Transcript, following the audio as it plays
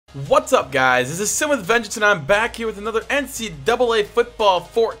What's up, guys? This is Sim with Vengeance, and I'm back here with another NCAA Football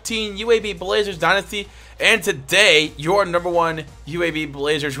 14 UAB Blazers Dynasty. And today, your #1 UAB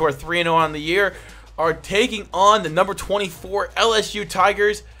Blazers, who are 3-0 on the year, are taking on the number 24 LSU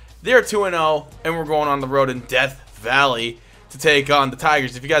Tigers. They're 2-0, and we're going on the road in Death Valley to take on the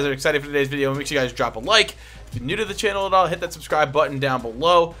Tigers. If you guys are excited for today's video, make sure you guys drop a like. If you're new to the channel at all, hit that subscribe button down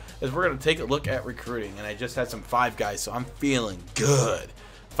below, as we're going to take a look at recruiting. And I just had some Five Guys, so I'm feeling good.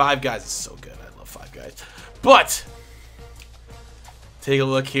 Five Guys is so good. I love Five Guys. But take a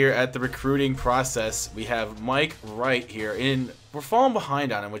look here at the recruiting process. We have Mike Wright here, and we're falling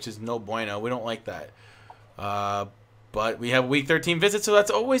behind on him, which is no bueno. We don't like that. But we have week 13 visit, so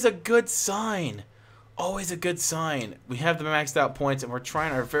that's always a good sign. Always a good sign. We have the maxed out points, and we're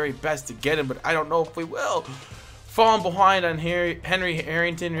trying our very best to get him, but I don't know if we will. Falling behind on Henry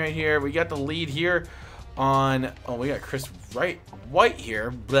Harrington right here. We got the lead here on, oh, we got Chris White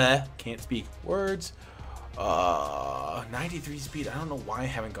here. Bleh, can't speak words. 93 speed. I don't know why I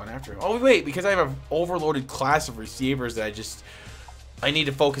haven't gone after him. Oh wait, because I have an overloaded class of receivers that I need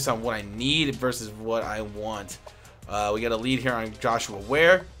to focus on what I need versus what I want. We got a lead here on Joshua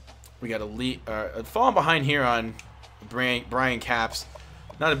Ware. We got a lead, falling behind here on Brian Capps.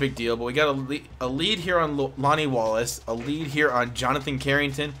 Not a big deal, but we got a lead here on Lonnie Wallace, a lead here on Jonathan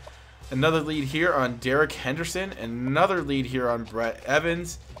Carrington, another lead here on Derek Henderson, and another lead here on Brett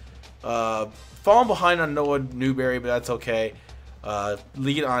Evans. Falling behind on Noah Newberry, but that's okay.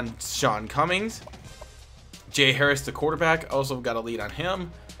 Lead on Sean Cummings. Jay Harris, the quarterback, also got a lead on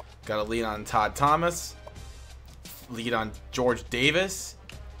him. Got a lead on Todd Thomas. Lead on George Davis.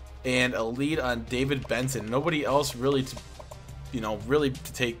 And a lead on David Benson. Nobody else really to, really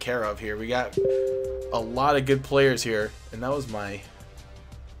to take care of here. We got a lot of good players here. And that was my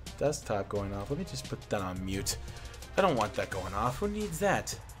desktop going off. Let me just put that on mute. I don't want that going off. Who needs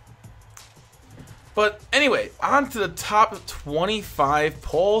that? But anyway, on to the top 25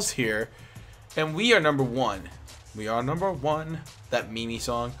 polls here. And we are #1. We are #1. That Mimi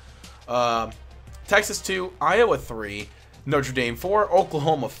song. Texas 2, Iowa 3, Notre Dame 4,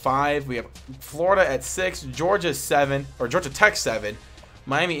 Oklahoma 5. We have Florida at 6, Georgia 7, or Georgia Tech 7,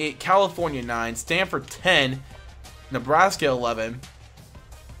 Miami 8, California 9, Stanford 10, Nebraska 11,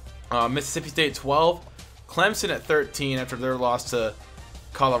 Mississippi State 12, Clemson at 13 after their loss to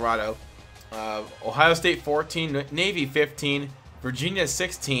Colorado, Ohio State 14, Navy 15, Virginia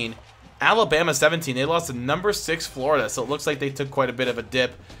 16, Alabama 17. They lost to number 6 Florida, so it looks like they took quite a bit of a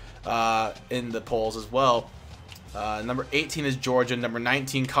dip in the polls as well. Number 18 is Georgia, number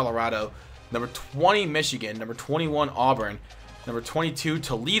 19 Colorado, number 20 Michigan, number 21 Auburn, number 22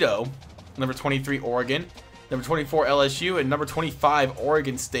 Toledo, number 23 Oregon, number 24 LSU, and number 25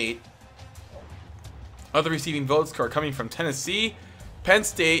 Oregon State. Other receiving votes are coming from Tennessee, Penn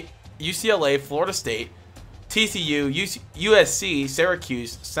State, UCLA, Florida State, TCU, USC,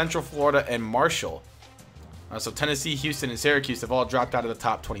 Syracuse, Central Florida, and Marshall. So Tennessee, Houston, and Syracuse have all dropped out of the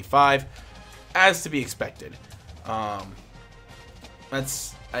top 25, as to be expected.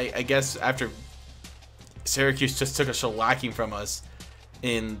 That's, I guess, after Syracuse just took a shellacking from us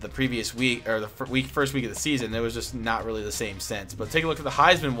in the previous week, or the first week of the season. It was just not really the same sense. But take a look at the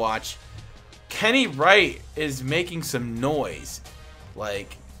Heisman watch. Kenny Wright is making some noise.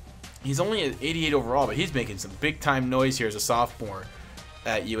 Like, he's only at 88 overall, but he's making some big-time noise here as a sophomore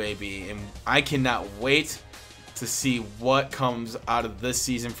at UAB. And I cannot wait to see what comes out of this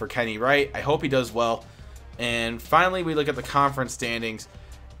season for Kenny Wright. I hope he does well. And finally, we look at the conference standings,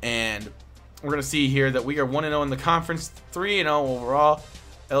 and we're going to see here that we are 1-0 in the conference, 3-0 overall.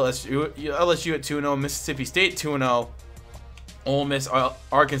 LSU at 2-0, Mississippi State 2-0, Ole Miss,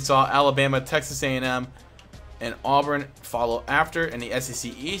 Arkansas, Alabama, Texas A&M, and Auburn follow after. In the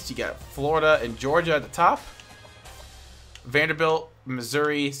SEC East, you got Florida and Georgia at the top. Vanderbilt,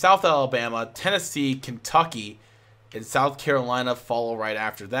 Missouri, South Alabama, Tennessee, Kentucky, and South Carolina follow right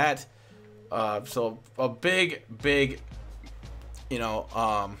after that. So a big, I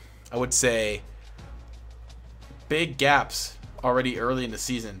would say big gaps already early in the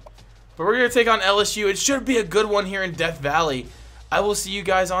season. But we're going to take on LSU. It should be a good one here in Death Valley. I will see you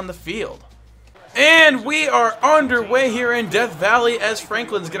guys on the field. And we are underway here in Death Valley as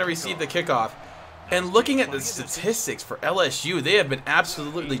Franklin's going to receive the kickoff. And looking at the statistics for LSU, they have been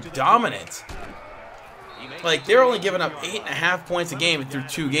absolutely dominant. Like, they're only giving up 8.5 points a game through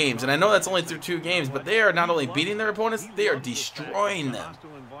 2 games. And I know that's only through 2 games, but they are not only beating their opponents, they are destroying them.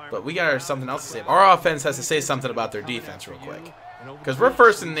 But we got something else to say. Our offense has to say something about their defense real quick. Because we're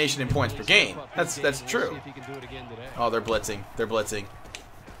first in the nation in points per game. That's true. Oh, they're blitzing. They're blitzing.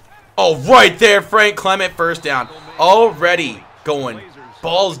 Oh, right there, Frank Clement, first down. Already going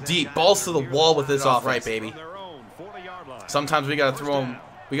Balls deep. Balls to the wall with this off right, baby. Sometimes we gotta throw him.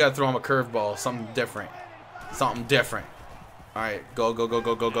 We gotta throw him a curveball. Something different. Something different. All right, go, go, go,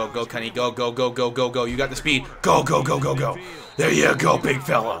 go, go, go, go, Kenny, go, go, go, go, go, go. You got the speed. Go, go, go, go, go. There you go, big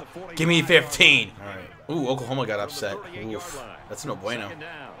fella. Give me 15. All right. Ooh, Oklahoma got upset. Oof, that's no bueno.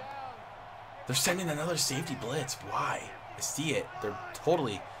 They're sending another safety blitz. Why? I see it. They're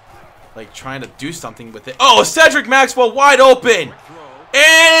totally like trying to do something with it. Oh, Cedric Maxwell wide open, and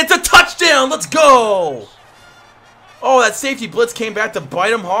it's a touchdown. Let's go. Oh, that safety blitz came back to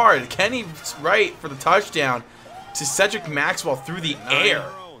bite him hard. Kenny right for the touchdown to Cedric Maxwell through the air.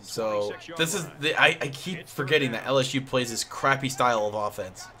 So this is I keep forgetting that LSU plays this crappy style of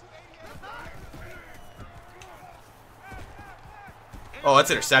offense. Oh,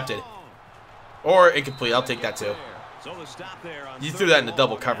 that's intercepted. Or incomplete. I'll take that too. You threw that into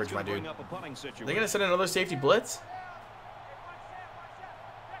double coverage, my dude. Are they gonna send another safety blitz?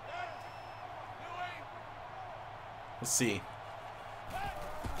 Let's see.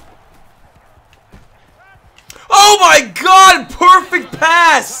 Oh my God! Perfect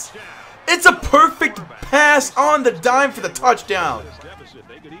pass! It's a perfect pass on the dime for the touchdown.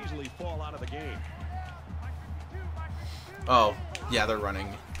 Oh, yeah, they're running.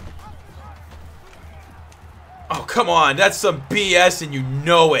 Oh, come on. That's some BS and you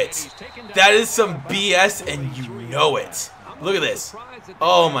know it. That is some BS and you know it. Look at this.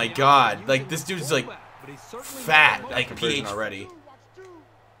 Oh my God. Like, this dude's like fat. Like, PH already.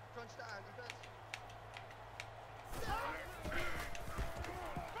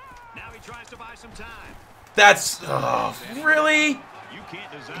 That's, oh, really?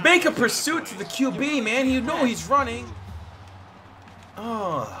 Make a pursuit to the QB, man. You know he's running.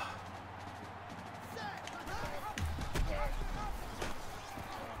 Oh.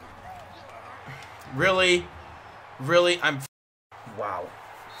 Really? Really? Wow.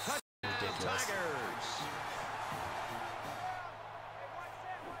 Ridiculous.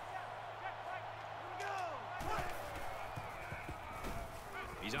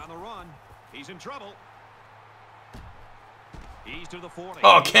 He's on the run. He's in trouble. He's to the 40.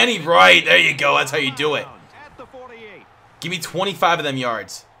 Oh, Kenny Wright. There you go. That's how you do it. Give me 25 of them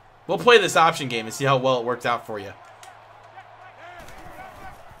yards. We'll play this option game and see how well it worked out for you.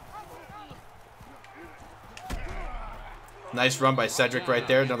 Nice run by Cedric right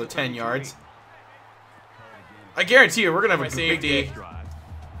there. Another 10 yards. I guarantee you we're going to have a safety.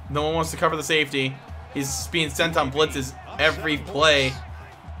 No one wants to cover the safety. He's being sent on blitzes every play.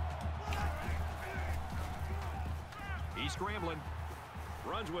 He's scrambling.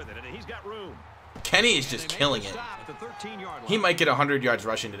 Runs with it, and he's got room. Kenny is just killing it. He might get 100 yards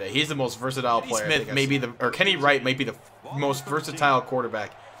rushing today. He's the most versatile player. Smith, maybe Kenny Wright might be the most versatile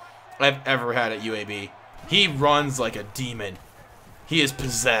quarterback I've ever had at UAB. He runs like a demon. He is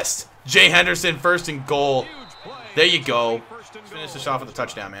possessed. Jay Henderson, first and goal. There you go. Let's finish this off with a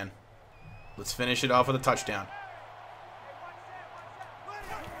touchdown, man. Let's finish it off with a touchdown.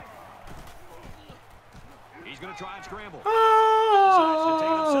 He's going to try and scramble. Oh,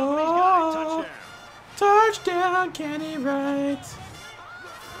 touchdown, Kenny Wright.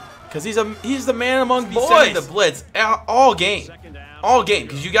 Because he's the man among boys. Sending the blitz all game. All game,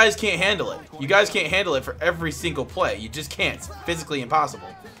 because you guys can't handle it. You guys can't handle it for every single play. You just can't. It's physically impossible.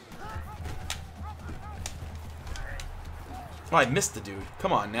 Oh, I missed the dude.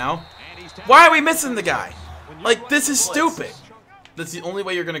 Come on now. Why are we missing the guy? Like, this is stupid. That's the only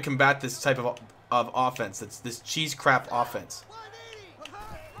way you're going to combat this type of offense. That's this cheese crap offense.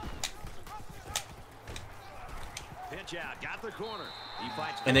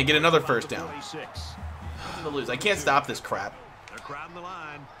 And they get another first down. To lose. I can't stop this crap.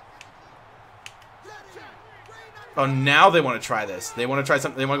 Oh, now they want to try this. They want to try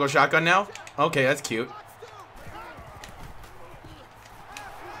something. They want to go shotgun now? Okay, that's cute.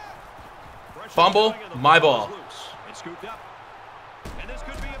 Fumble, my ball. And this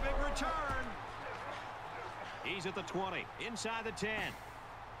could be a big return. He's at the 20, inside the 10.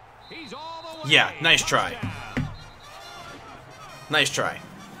 He's all the way. Yeah, nice try. Nice try.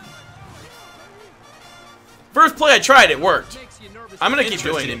 First play I tried, it worked. I'm going to keep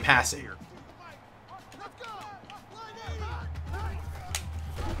doing it in passing.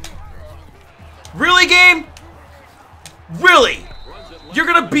 Really, game? Really? You're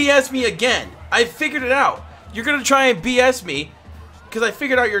going to BS me again. I figured it out. You're going to try and BS me because I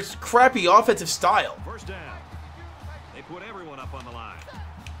figured out your crappy offensive style. First down. They put everyone up on the line.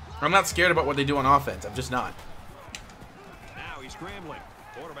 I'm not scared about what they do on offense. I'm just not. Now he's scrambling.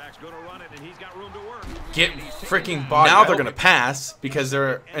 Quarterback's going to run it, and he's got room to work. Get freaking body. Now they're going to pass because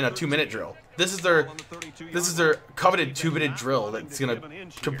they're in a 2-minute drill. This is their coveted 2-minute drill that's going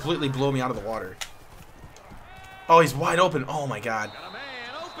to completely blow me out of the water. Oh, he's wide open. Oh my God.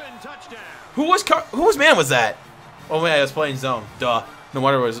 Whose man was that? Oh man, I was playing zone. Duh. No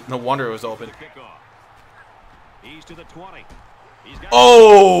wonder it was open.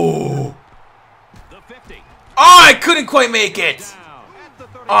 Oh! Oh, I couldn't quite make it.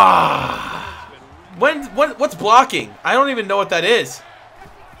 Ah. What's blocking? I don't even know what that is.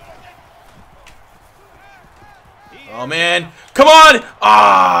 Oh man. Come on!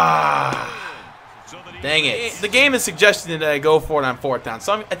 Ah! Dang it. The game is suggesting that I go for it on 4th down,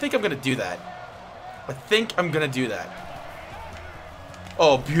 so I think I'm going to do that.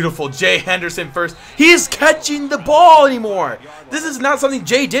 Oh, beautiful. Jay Henderson first. He's catching the ball anymore. This is not something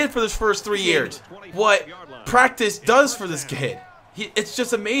Jay did for his first 3 years. What practice does for this kid. It's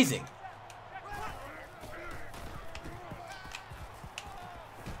just amazing.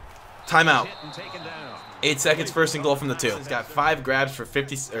 Timeout. 8 seconds, 1st and goal from the 2. He's got 5 grabs for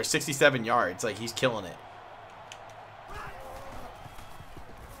 50 or 67 yards. Like, he's killing it.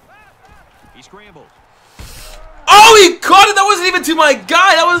 He scrambled. Oh, he caught it. That wasn't even to my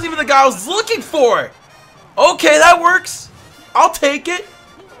guy. That wasn't even the guy I was looking for. Okay, that works. I'll take it.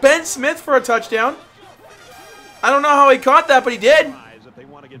 Ben Smith for a touchdown. I don't know how he caught that, but he did.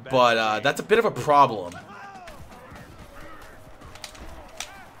 But that's a bit of a problem.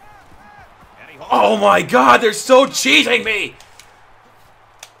 Oh my God, they're so cheating me.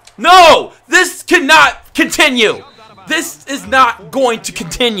 No, this cannot continue. This is not going to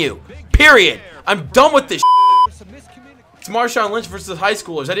continue. Period. I'm done with this. It's Marshawn Lynch versus high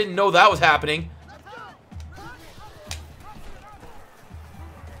schoolers. I didn't know that was happening.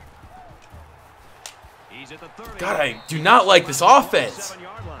 God, I do not like this offense.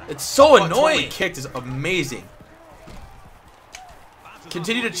 It's so annoying. Kicked is amazing.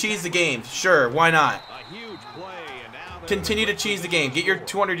 Continue to cheese the game. Sure, why not? Continue to cheese the game. Get your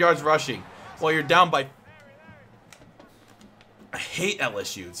 200 yards rushing while you're down by... I hate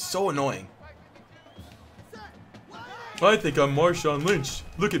LSU. It's so annoying. I think I'm Marshawn Lynch.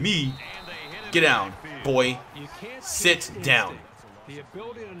 Look at me. Get down, boy. Sit down.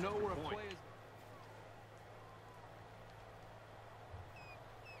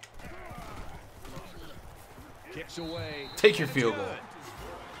 Take your field goal.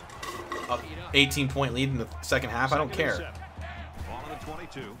 Up 18-point lead in the second half. I don't care.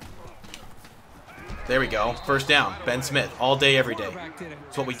 There we go. 1st down. Ben Smith. All day, every day.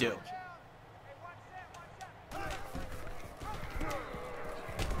 That's what we do.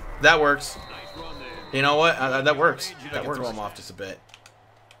 That works. You know what? That works. That works. Throw him off just a bit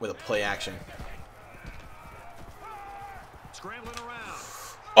with a play action.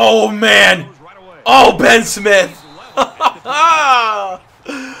 Oh, man. Oh, Ben Smith.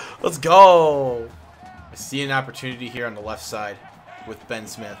 Let's go. I see an opportunity here on the left side with Ben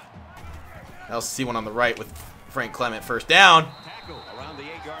Smith. I'll see one on the right with Frank Clement. 1st down.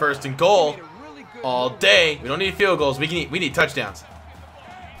 1st and goal. All day. We don't need field goals. We need touchdowns.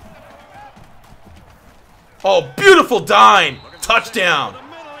 Oh, beautiful dime. Touchdown.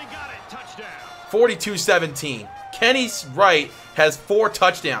 42-17. Kenny Wright has 4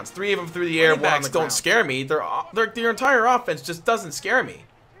 touchdowns. 3 of them through the air. Running backs don't scare me. Their entire offense just doesn't scare me.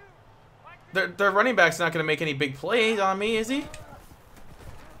 Their running back's not going to make any big plays on me, is he?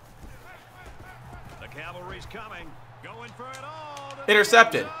 The cavalry's coming. Going for it all.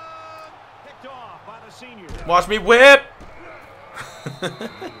 Intercepted. Picked off by the senior. Watch me whip.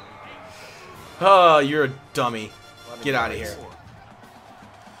 Oh, you're a dummy. Get out of here.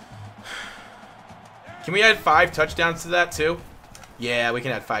 Can we add 5 touchdowns to that too? Yeah, we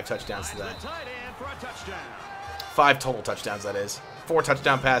can add 5 touchdowns to that. 5 total touchdowns, that is. 4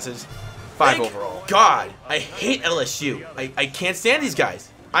 touchdown passes, 5 overall. God, I hate LSU. I can't stand these guys.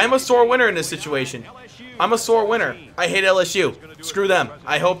 I'm a sore winner in this situation. I'm a sore winner. I hate LSU. Screw them.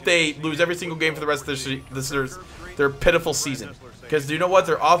 I hope they lose every single game for the rest of their pitiful season. Because you know what?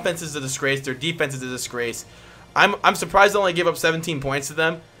 Their offense is a disgrace. Their defense is a disgrace. I'm surprised they only gave up 17 points to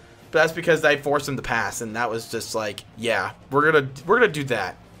them. But that's because I forced them to pass, and that was just like, yeah, we're gonna do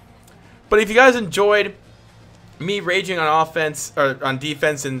that. But if you guys enjoyed me raging on offense or on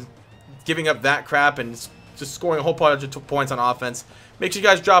defense and giving up that crap and just scoring a whole bunch of points on offense, make sure you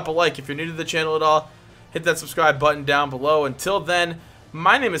guys drop a like. If you're new to the channel at all, hit that subscribe button down below. Until then,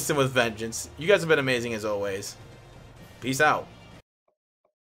 my name is Sin with Vengeance. You guys have been amazing as always. Peace out.